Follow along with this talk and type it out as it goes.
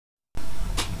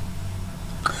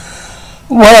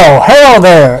Well, hello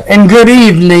there, and good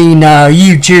evening,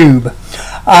 YouTube.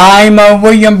 I'm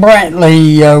William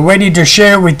Brantley, ready to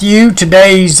share with you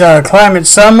today's climate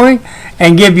summary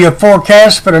and give you a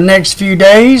forecast for the next few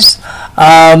days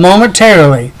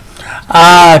momentarily.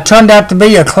 Turned out to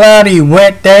be a cloudy,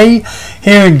 wet day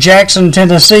here in Jackson,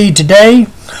 Tennessee today.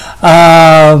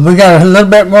 We got a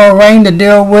little bit more rain to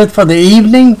deal with for the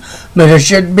evening, but it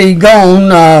should be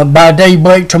gone by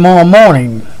daybreak tomorrow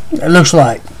morning, it looks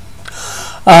like.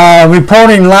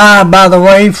 Reporting live, by the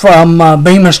way, from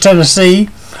Bemis, Tennessee,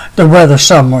 the weather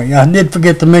summary. I did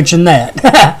forget to mention that,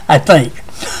 I think.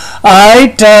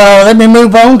 Alright, let me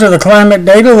move on to the climate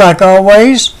data like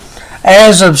always.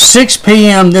 As of 6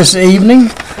 p.m. this evening,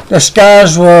 the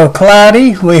skies were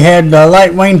cloudy. We had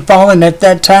light rain falling at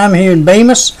that time here in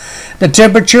Bemis. The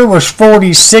temperature was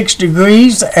 46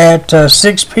 degrees at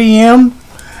 6 p.m.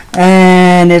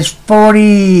 and it's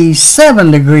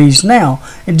 47 degrees now.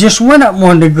 It just went up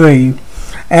 1 degree,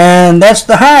 and that's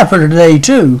the high for today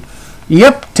too.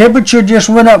 Yep, temperature just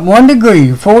went up 1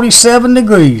 degree, 47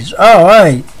 degrees. All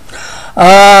right.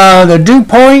 The dew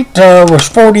point was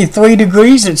 43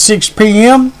 degrees at 6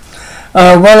 p.m.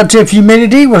 Relative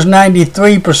humidity was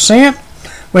 93%.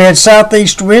 We had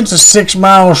southeast winds of 6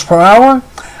 miles per hour,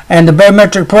 and the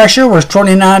barometric pressure was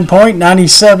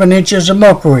 29.97 inches of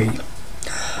mercury.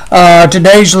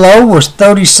 Today's low was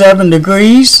 37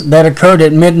 degrees. That occurred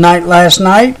at midnight last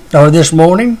night, or this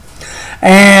morning.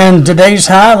 And today's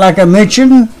high, like I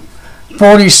mentioned,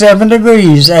 47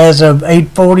 degrees as of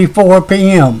 8:44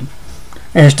 p.m.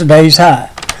 is today's high.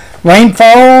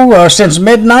 Rainfall since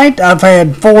midnight, I've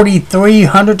had 43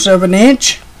 hundredths of an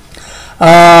inch.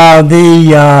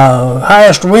 The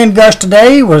highest wind gust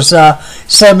today was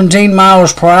 17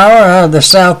 miles per hour out of the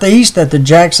southeast at the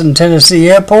Jackson, Tennessee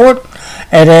airport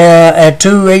at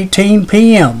 2:18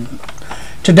 p.m.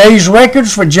 Today's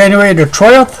records for January the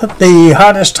 12th, the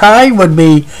hottest high would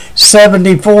be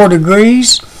 74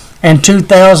 degrees in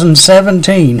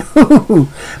 2017. Boy,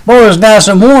 it was nice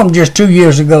and warm just 2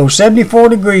 years ago. 74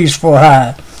 degrees for a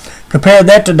high. Compare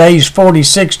that to today's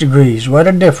 46 degrees. What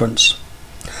a difference.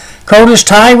 Coldest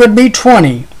high would be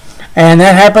 20, and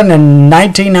that happened in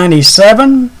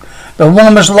 1997. The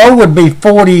warmest low would be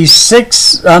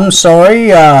 64.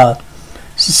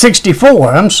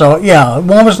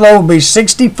 Warmest low would be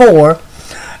 64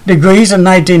 degrees in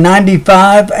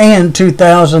 1995 and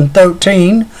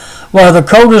 2013, while the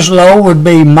coldest low would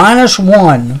be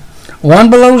 -1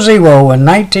 below zero in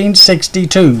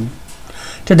 1962.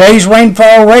 Today's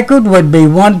rainfall record would be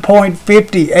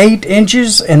 1.58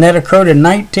 inches, and that occurred in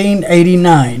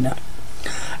 1989.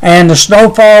 And the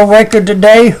snowfall record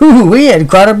today, we had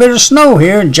quite a bit of snow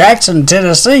here in Jackson,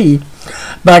 Tennessee,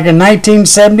 back in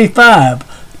 1975.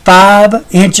 5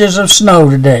 inches of snow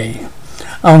today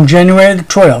on January the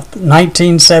 12th,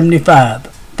 1975.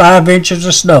 5 inches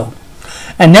of snow.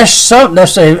 And that's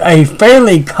a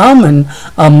fairly common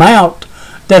amount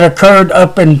that occurred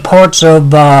up in parts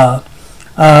of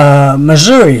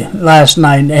Missouri last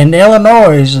night, and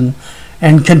Illinois,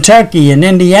 and Kentucky and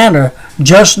Indiana,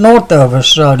 just north of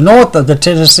us, north of the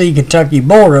Tennessee-Kentucky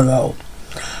border, though.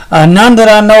 None that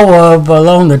I know of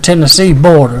along the Tennessee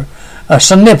border. A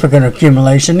significant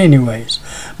accumulation anyways.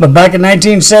 But back in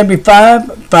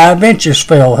 1975, 5 inches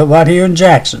fell right here in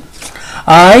Jackson.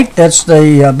 Alright, that's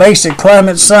the basic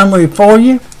climate summary for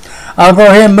you. I'll go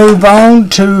ahead and move on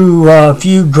to a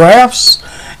few graphs,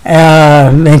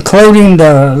 including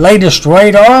the latest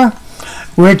radar,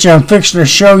 which I'm fixing to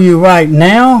show you right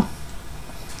now.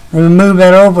 Let me move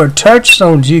that over a touch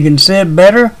so that you can see it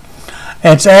better.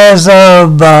 It's as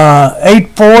of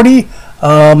 8:40,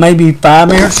 maybe 5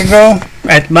 minutes ago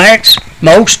at max,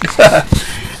 most.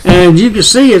 And you can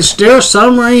see it's still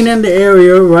some rain in the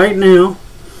area right now,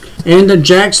 in the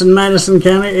Jackson, Madison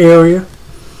County area.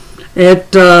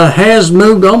 It has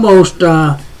moved almost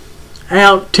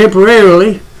out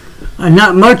temporarily.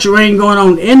 Not much rain going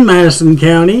on in Madison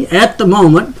County at the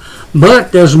moment,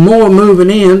 but there's more moving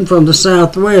in from the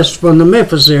southwest, from the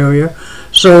Memphis area.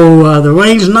 So the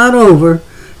rain's not over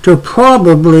till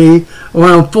probably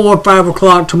around 4 or 5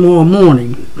 o'clock tomorrow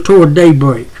morning, toward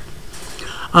daybreak.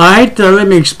 Alright, let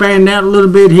me expand that a little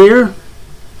bit here,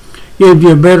 give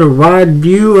you a better wide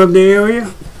view of the area,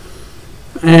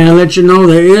 and let you know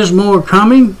there is more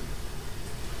coming.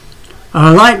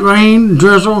 Light rain,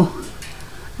 drizzle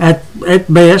at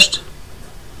best.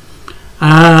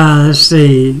 Let's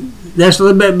see, that's a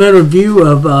little bit better view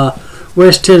of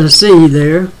West Tennessee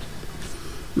there.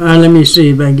 Let me see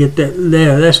if I can get that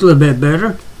there. That's a little bit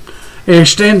better. It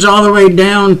extends all the way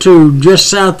down to just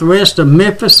southwest of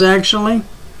Memphis, actually.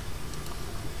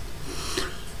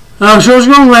 So it's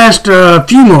going to last a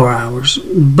few more hours,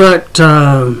 but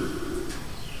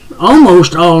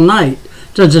almost all night,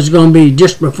 since it's going to be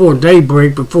just before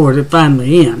daybreak before it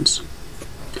finally ends.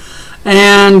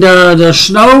 And the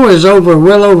snow is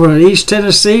well over in East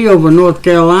Tennessee, over North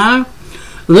Carolina.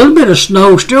 A little bit of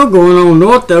snow still going on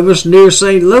north of us near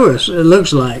St. Louis, it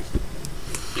looks like.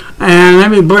 And let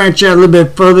me branch out a little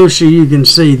bit further so you can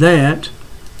see that,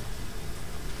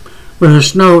 where the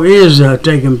snow is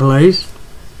taking place.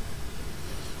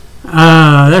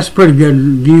 That's a pretty good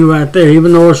view right there,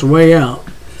 even though it's way out.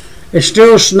 It's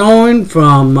still snowing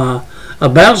from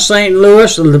about St.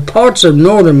 Louis and the parts of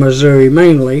northern Missouri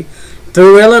mainly,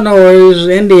 through Illinois,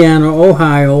 Indiana,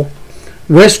 Ohio,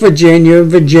 West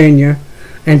Virginia,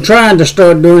 and trying to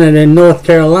start doing it in North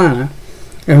Carolina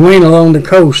and rain along the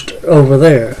coast over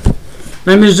there.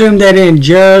 Let me zoom that in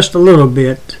just a little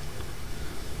bit.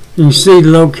 You can see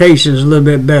the locations a little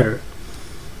bit better.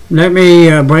 Let me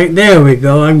there we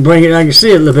go. I can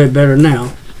see it a little bit better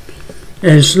now.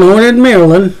 It's snowing in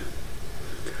Maryland,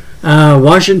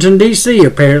 Washington D.C.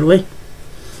 apparently.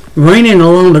 Raining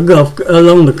along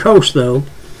the coast though.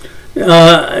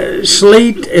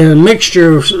 Sleet and a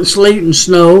mixture of sleet and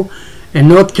snow in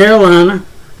North Carolina.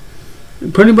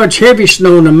 Pretty much heavy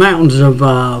snow in the mountains of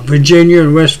Virginia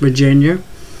and West Virginia,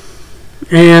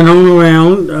 and on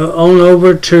around on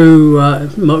over to a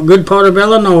good part of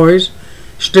Illinois.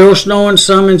 Still snowing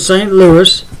some in St.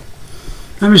 Louis.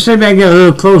 Let me see if I can get a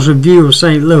little closer view of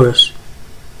St. Louis,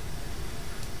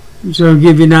 so I'll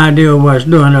give you an idea of what it's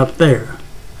doing up there.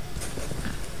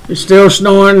 It's still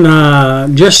snowing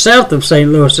just south of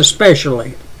St. Louis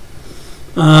especially.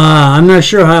 I'm not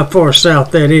sure how far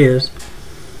south that is.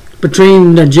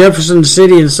 Between Jefferson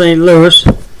City and St. Louis.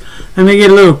 Let me get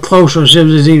a little closer, see if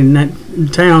there's any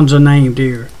towns are named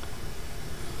here.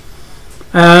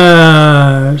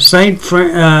 I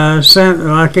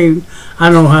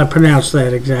don't know how to pronounce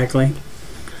that exactly.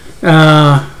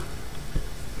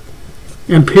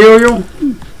 Imperial,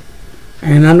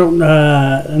 and I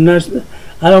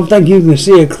don't think you can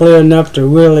see it clear enough to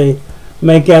really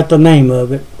make out the name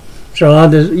of it. So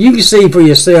you can see for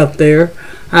yourself there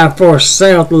how far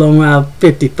south along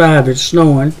I-55 it's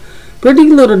snowing. Pretty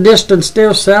little distance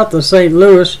still south of St.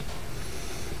 Louis,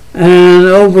 and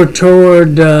over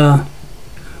toward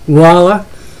Walla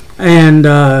and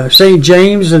St.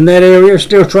 James in that area.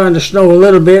 Still trying to snow a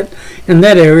little bit in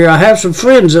that area. I have some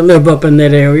friends that live up in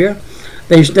that area.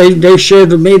 They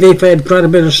shared with me they've had quite a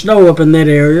bit of snow up in that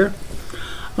area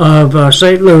of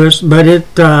St. Louis, but it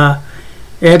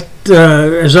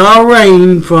is all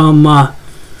rain from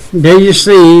there you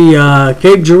see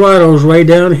Cape Girardeau's way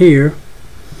down here.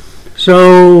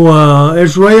 So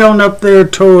it's way on up there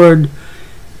toward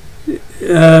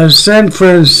San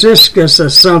Francisco or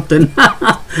something.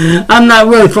 I'm not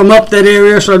really from up that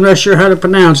area, so I'm not sure how to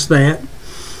pronounce that.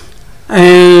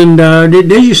 And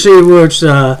do you see where it's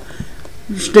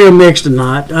still mixed or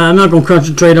not? I'm not going to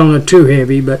concentrate on it too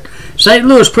heavy, but St.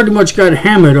 Louis pretty much got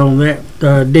hammered on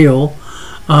that deal.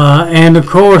 And of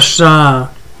course, let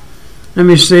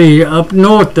me see, up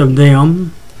north of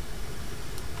them,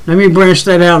 let me branch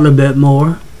that out a little bit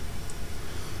more.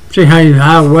 See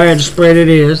how widespread it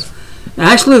is.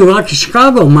 Actually, like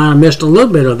Chicago might have missed a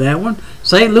little bit of that one.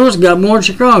 St. Louis got more than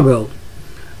Chicago.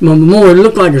 More, it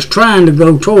looked like it's trying to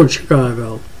go towards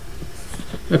Chicago.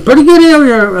 A pretty good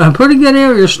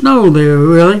area of snow there,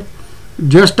 really,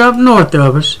 just up north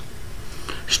of us,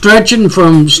 stretching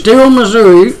from still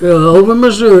Missouri, over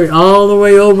Missouri, all the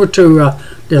way over to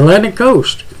the Atlantic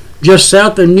coast, just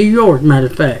south of New York, matter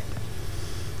of fact,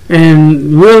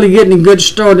 and really getting a good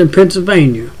start in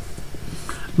Pennsylvania.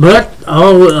 But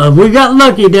we got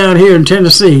lucky down here in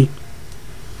Tennessee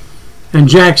and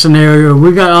Jackson area.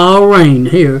 We got all rain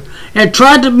here. It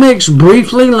tried to mix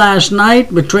briefly last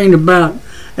night between about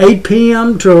 8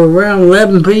 p.m. to around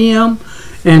 11 p.m.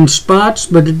 in spots,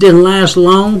 but it didn't last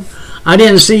long. I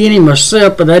didn't see any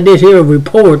myself, but I did hear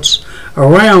reports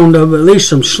around of at least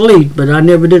some sleet, but I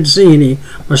never did see any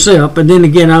myself. But then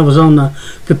again, I was on the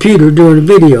computer doing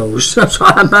the videos, so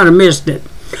I might have missed it.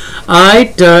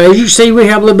 Alright, as you see, we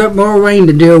have a little bit more rain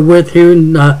to deal with here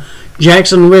in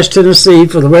Jackson, West Tennessee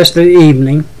for the rest of the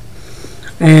evening.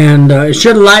 And it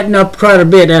should lighten up quite a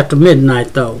bit after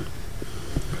midnight, though.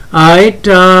 Alright,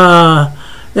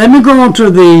 let me go on to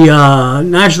the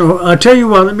national. I'll tell you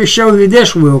what, let me show you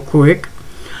this real quick.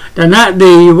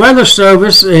 The Weather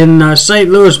Service in St.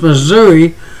 Louis,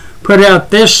 Missouri put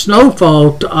out this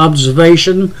snowfall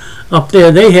observation up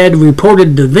there. They had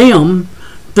reported to them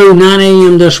through 9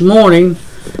 a.m. this morning,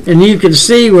 and you can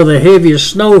see where the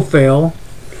heaviest snow fell.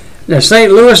 The St.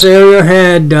 Louis area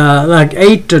had like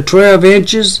 8 to 12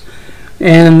 inches,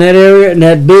 And in that area, and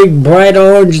that big bright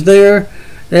orange there,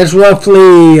 that's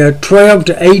roughly 12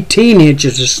 to 18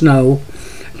 inches of snow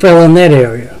fell in that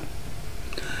area.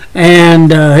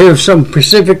 And here's some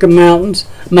Pacific mounts.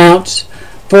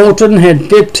 Fulton had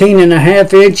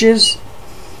 15.5 inches.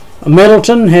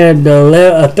 Middleton had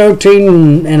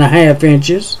 13.5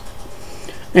 inches.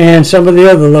 And some of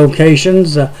the other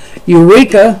locations,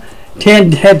 Eureka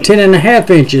had 10.5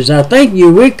 inches. I think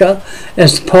Eureka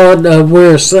is part of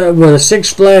where the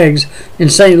Six Flags in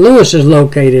St. Louis is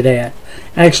located at.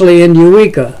 Actually in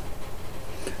Eureka.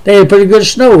 They had pretty good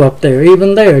snow up there,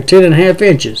 even there, 10.5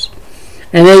 inches.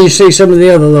 And there you see some of the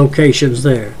other locations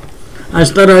there. I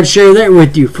just thought I'd share that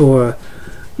with you for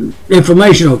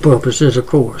informational purposes, of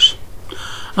course.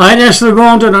 Alright, let's go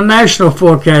on to the national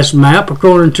forecast map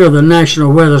according to the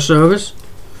National Weather Service.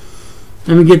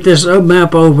 Let me get this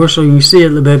map over so you can see it a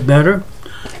little bit better.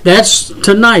 That's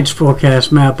tonight's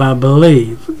forecast map, I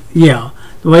believe. Yeah,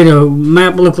 the way the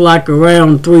map looked like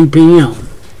around 3 p.m.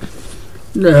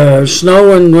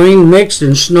 Snow and rain mixed,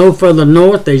 and snow further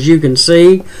north, as you can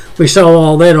see. We saw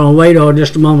all that on radar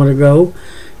just a moment ago.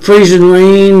 Freezing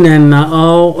rain and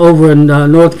all over in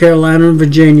North Carolina and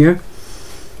Virginia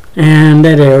and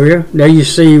that area. There you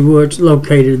see where it's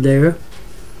located there.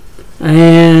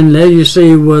 And there you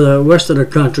see where the rest of the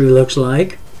country looks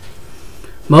like.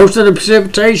 Most of the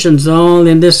precipitation's all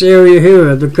in this area here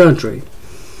of the country.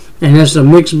 And it's a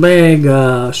mixed bag,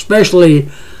 especially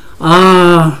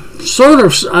sort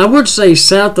of, I would say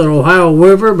south of the Ohio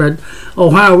River, but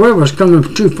Ohio River is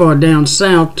coming too far down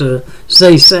south to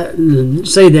say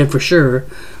that for sure.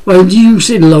 Well, you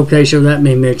see the location without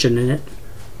me mentioning it.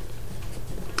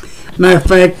 Matter of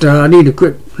fact, I need to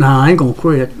quit. Nah, I ain't gonna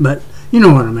quit, but you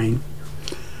know what I mean.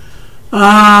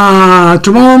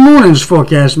 Tomorrow morning's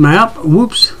forecast map.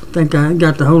 Whoops, I think I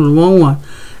got the whole wrong one.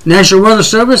 National Weather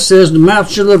Service says the map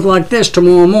should look like this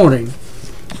tomorrow morning.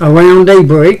 Around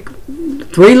daybreak,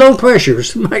 3 low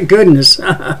pressures, my goodness,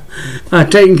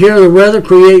 taking care of the weather,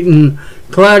 creating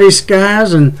cloudy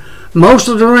skies, and most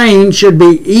of the rain should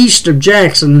be east of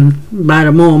Jackson by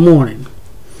tomorrow morning.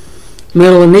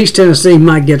 Middle and East Tennessee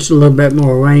might get a little bit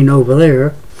more rain over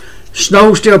there.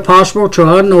 Snow still possible to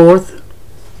our north.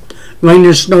 Rain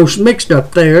and snow mixed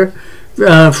up there.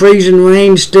 Freezing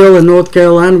rain still in North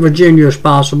Carolina, Virginia is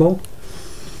possible.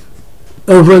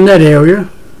 Over in that area.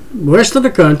 Rest of the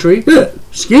country,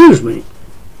 excuse me,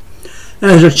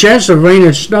 there's a chance of rain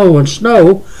and snow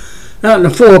out in the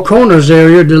Four Corners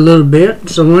area a little bit.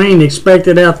 Some rain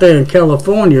expected out there in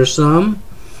California some.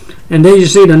 And there you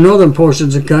see the northern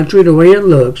portions of the country the way it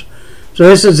looks. So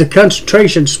this is a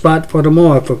concentration spot for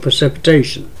tomorrow for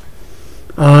precipitation.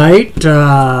 Alright,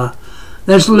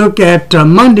 let's look at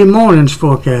Monday morning's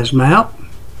forecast map.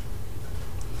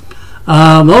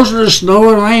 Most of the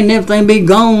snow and rain and everything be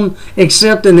gone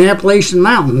except in the Appalachian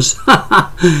Mountains.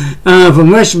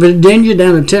 From West Virginia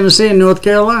down to Tennessee and North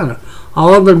Carolina.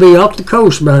 All of it will be off the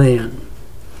coast by then.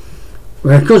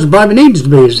 Well, of course, it probably needs to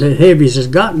be as heavy as it's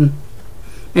gotten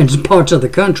in some parts of the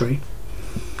country.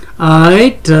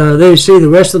 Alright, there you see the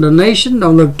rest of the nation.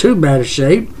 Don't look too bad a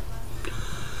shape.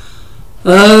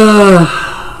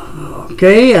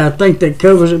 Okay, I think that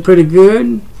covers it pretty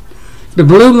good. The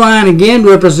blue line again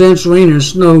represents rain and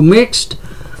snow mixed.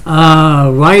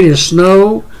 White is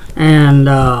snow, and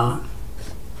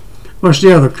what's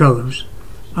the other colors?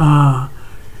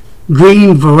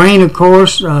 Green for rain, of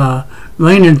course.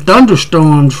 Rain and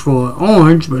thunderstorms for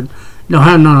orange, but don't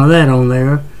have none of that on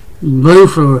there. Blue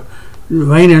for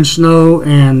rain and snow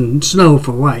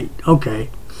for white. Okay,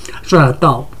 that's what I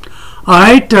thought.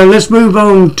 Alright, let's move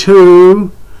on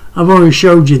to, I've already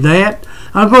showed you that.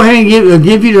 I'll go ahead and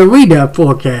give you the readout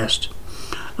forecast.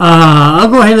 I'll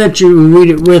go ahead and let you read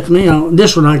it with me. On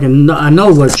this one, I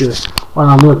know what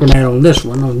I'm looking at on this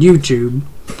one on YouTube.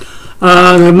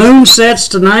 The moon sets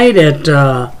tonight at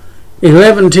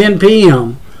 11:10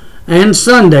 p.m. and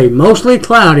Sunday, mostly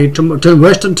cloudy to the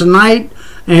rest of tonight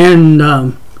and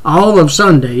all of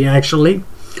Sunday actually,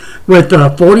 with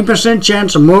a 40%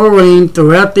 chance of more rain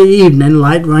throughout the evening,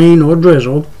 light rain or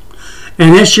drizzle.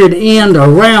 And it should end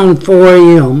around 4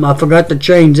 a.m. I forgot to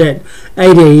change that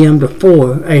 8 a.m. to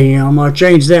 4 a.m. I'll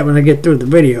change that when I get through the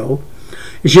video.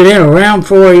 It should end around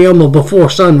 4 a.m. or before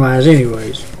sunrise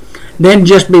anyways. Then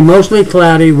just be mostly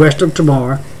cloudy rest of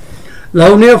tomorrow.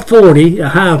 Low near 40, a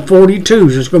high of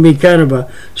 42. So it's going to be kind of a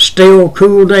still,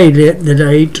 cool day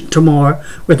tomorrow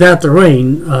without the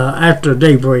rain after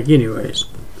daybreak anyways.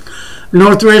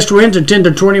 Northwest winds at 10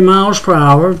 to 20 miles per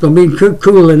hour. It's going to be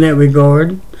cool in that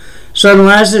regard.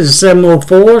 Sunrise is at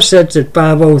 7:04, sets at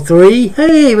 5:03.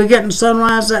 Hey, we're getting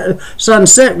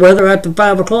sunset weather after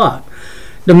 5 o'clock.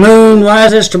 The moon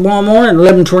rises tomorrow morning at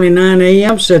 11:29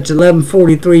 a.m., sets at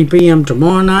 11:43 p.m.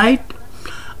 tomorrow night.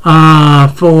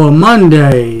 For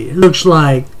Monday, it looks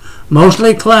like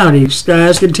mostly cloudy.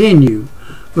 Skies continue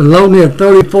with low near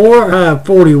 34, high of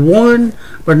 41,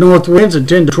 but north winds at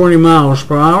 10 to 20 miles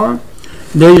per hour.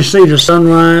 There you see the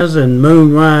sunrise and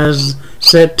moonrise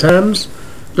set times.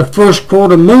 The first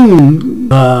quarter moon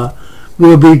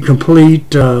will be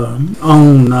complete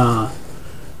on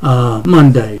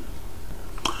Monday.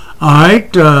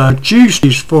 Alright,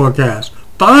 Tuesday's forecast.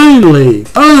 Finally,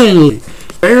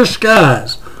 fair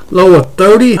skies. Low of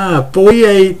 30, high of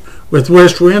 48, with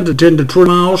west winds at 10 to 20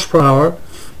 miles per hour.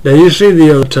 There you see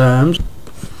the other times.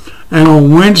 And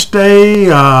on Wednesday,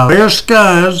 fair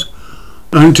skies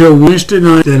until Wednesday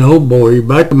night. Then, oh boy,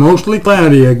 back to mostly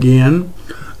cloudy again.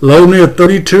 Low near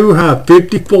 32, high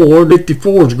 54.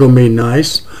 54 is going to be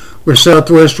nice, with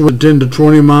southwest winds 10 to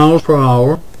 20 miles per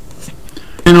hour.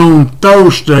 And on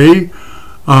Thursday,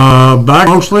 back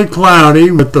mostly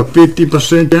cloudy with a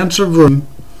 50% chance of rain.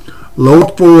 Low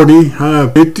 40, high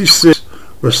 56,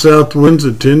 with south winds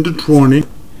at 10 to 20.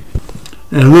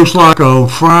 And it looks like on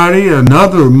Friday,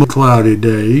 another cloudy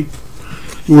day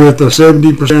with a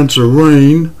 70% of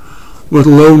rain, with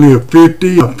low near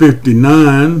 50,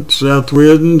 59, south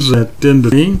winds at 10 to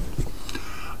 20.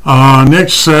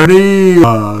 Next Saturday,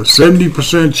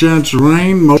 70% chance of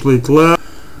rain, mostly cloudy,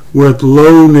 with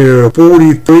low near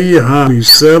 43, high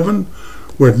 27,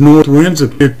 with north winds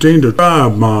at 15 to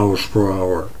 5 miles per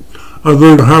hour.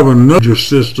 They'll have another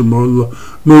system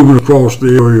moving across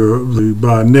the area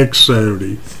by next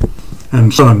Saturday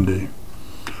and Sunday.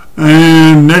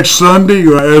 And next Sunday,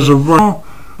 as of now,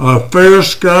 fair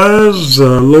skies,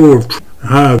 low of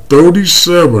high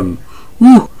 37.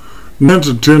 Winds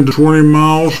at 10 to 20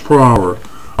 miles per hour.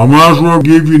 I might as well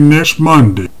give you next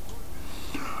Monday.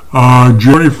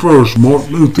 January 1st,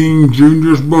 Martin Luther King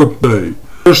Jr.'s birthday.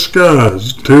 Fair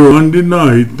skies till Monday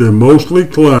night, then mostly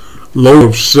cloudy. Low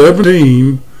of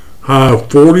 17, high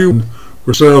of 40,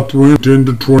 with south wind 10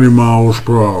 to 20 miles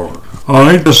per hour.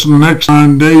 Alright, that's the next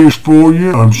 9 days for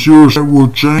you. I'm sure that will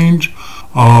change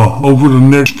over the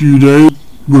next few days,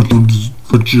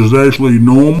 which is actually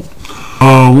normal.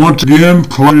 Once again,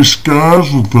 cloudy skies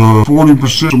with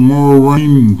 40% or more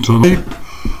rain tonight.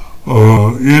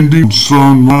 Ending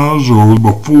sunrise or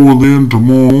before then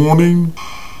tomorrow morning.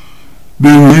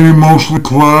 Then rainy, mostly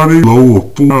cloudy, low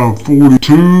of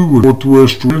 42 with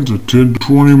northwest winds at 10 to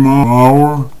 20 miles per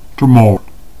hour tomorrow.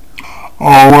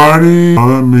 Alrighty,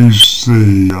 let me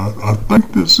see. I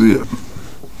think that's it.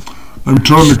 Let me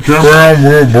turn the camera around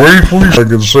real briefly so I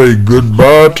can say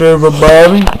goodbye to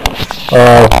everybody.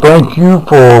 Thank you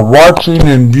for watching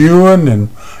and viewing and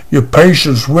your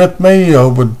patience with me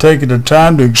over taking the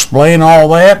time to explain all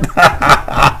that.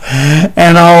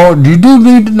 And you do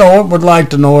need to know it, would like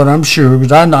to know it, I'm sure,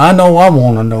 because I know I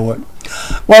want to know it.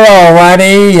 Well,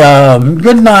 alrighty,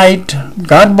 good night.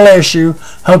 God bless you.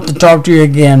 Hope to talk to you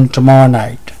again tomorrow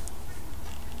night.